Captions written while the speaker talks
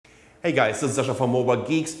Hey guys, this is Sascha from Mobile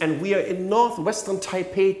Geeks, and we are in northwestern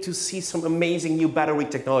Taipei to see some amazing new battery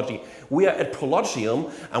technology. We are at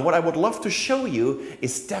Prologium, and what I would love to show you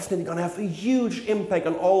is definitely going to have a huge impact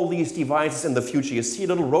on all these devices in the future. You see a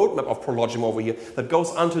little roadmap of Prologium over here that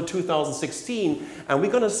goes until 2016, and we're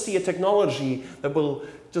going to see a technology that will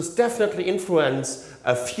just definitely influence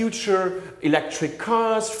future electric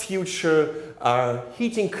cars, future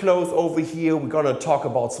heating clothes over here. We're going to talk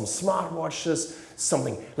about some smartwatches,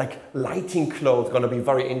 something like lighting clothes, going to be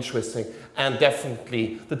very interesting, and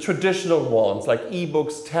definitely the traditional ones like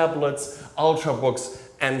ebooks, tablets, ultrabooks,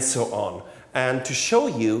 and so on. And to show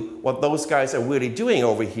you what those guys are really doing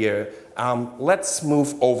over here, let's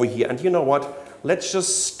move over here. And you know what? Let's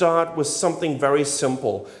just start with something very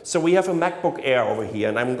simple. So we have a MacBook Air over here,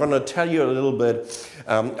 and I'm going to tell you a little bit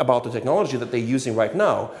about the technology that they're using right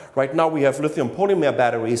now. Right now we have lithium polymer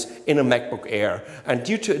batteries in a MacBook Air, and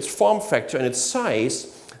due to its form factor and its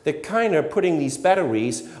size, they're kind of putting these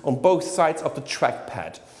batteries on both sides of the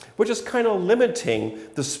trackpad, which is kind of limiting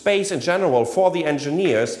the space in general for the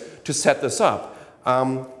engineers to set this up.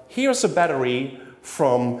 Here's a battery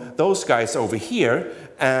from those guys over here,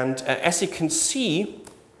 and as you can see,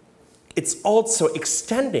 it's also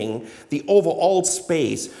extending the overall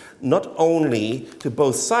space, not only to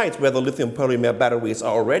both sides where the lithium polymer batteries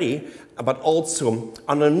are already, but also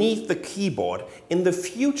underneath the keyboard. In the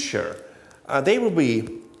future, it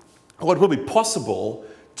will be possible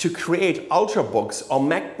to create ultrabooks or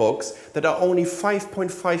MacBooks that are only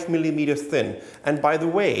 5.5 millimeters thin. And by the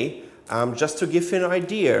way, just to give you an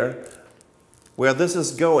idea where this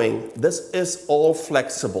is going, this is all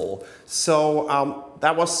flexible. So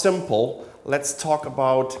that was simple. Let's talk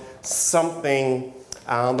about something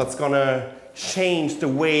that's going to change the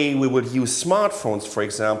way we would use smartphones, for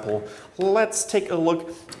example. Let's take a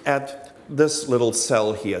look at this little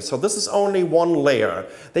cell here. So this is only one layer.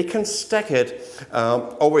 They can stack it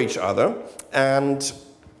over each other. And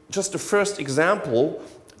just the first example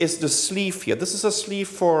is the sleeve here. This is a sleeve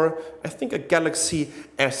for, I think, a Galaxy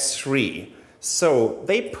S3. So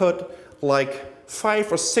they put like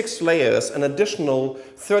 5 or 6 layers, an additional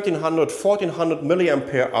 1300, 1400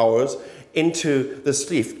 milliampere hours into the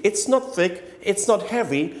sleeve. It's not thick, it's not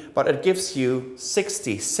heavy, but it gives you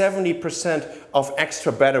 60, 70% of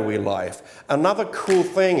extra battery life. Another cool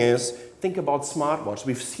thing is, think about smartwatch.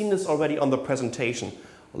 We've seen this already on the presentation.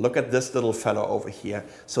 Look at this little fellow over here.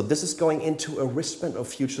 So this is going into a wristband of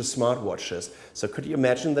future smartwatches. So could you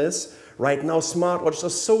imagine this? Right now smartwatches are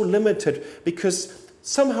so limited because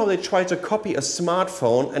somehow they try to copy a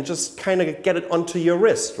smartphone and just kind of get it onto your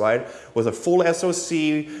wrist, right? With a full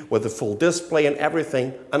SoC, with a full display and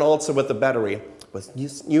everything, and also with the battery. With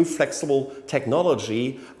new flexible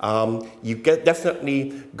technology, you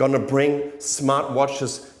definitely gonna bring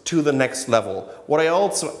smartwatches to the next level. What I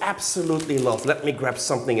also absolutely love, let me grab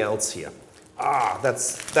something else here.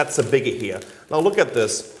 That's a biggie here. Now look at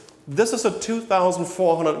this. This is a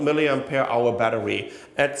 2400 milliampere hour battery.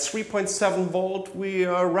 At 3.7 volt, we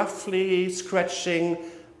are roughly scratching,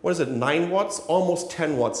 9 watts? Almost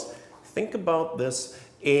 10 watts. Think about this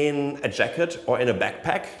in a jacket or in a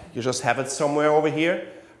backpack. You just have it somewhere over here,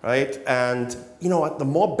 right? And you know what? The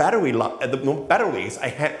more batteries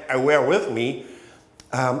I wear with me,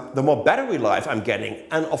 the more battery life I'm getting,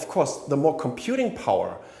 and of course, the more computing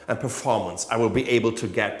power and performance I will be able to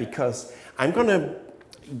get, because I'm gonna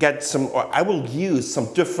get some, or I will use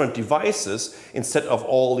some different devices instead of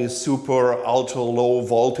all these super ultra low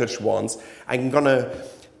voltage ones. I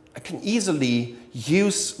can easily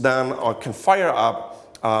use them, or can fire up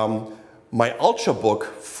my Ultrabook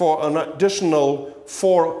for an additional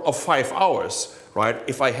 4 or 5 hours, right?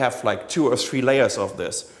 If I have like 2 or 3 layers of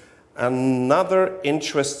this. Another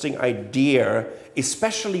interesting idea,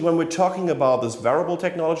 especially when we're talking about this wearable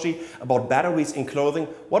technology, about batteries in clothing,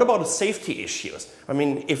 what about the safety issues? I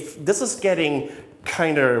mean, if this is getting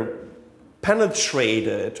kind of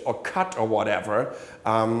penetrated or cut or whatever,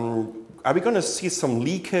 are we going to see some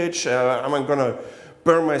leakage? Am I going to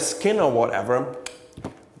burn my skin or whatever?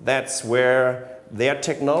 That's where their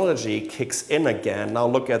technology kicks in again. Now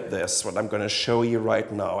look at this, what I'm going to show you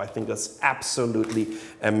right now. I think that's absolutely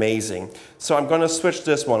amazing. So I'm going to switch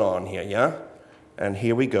this one on here, yeah? And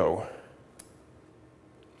here we go.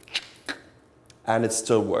 And it's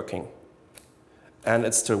still working. And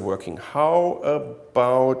it's still working. How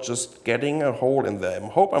about just getting a hole in there? I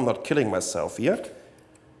hope I'm not killing myself here.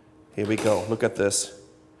 Here we go, look at this.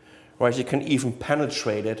 Right, you can even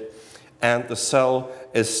penetrate it, and the cell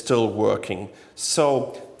is still working.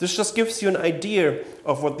 So this just gives you an idea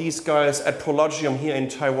of what these guys at Prologium here in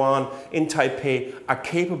Taiwan, in Taipei, are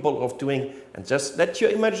capable of doing. And just let your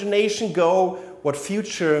imagination go what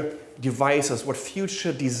future devices, what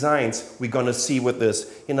future designs we're going to see with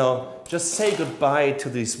this. You know, just say goodbye to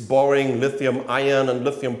these boring lithium ion and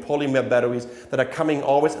lithium polymer batteries that are coming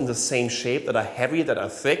always in the same shape, that are heavy, that are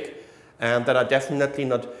thick, and that are definitely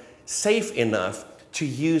not safe enough to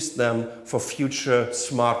use them for future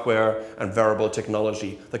smartware and wearable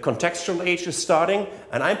technology. The contextual age is starting,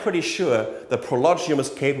 and I'm pretty sure that Prologium is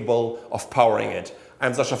capable of powering it.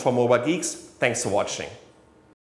 I'm Sascha from Mobile Geeks. Thanks for watching.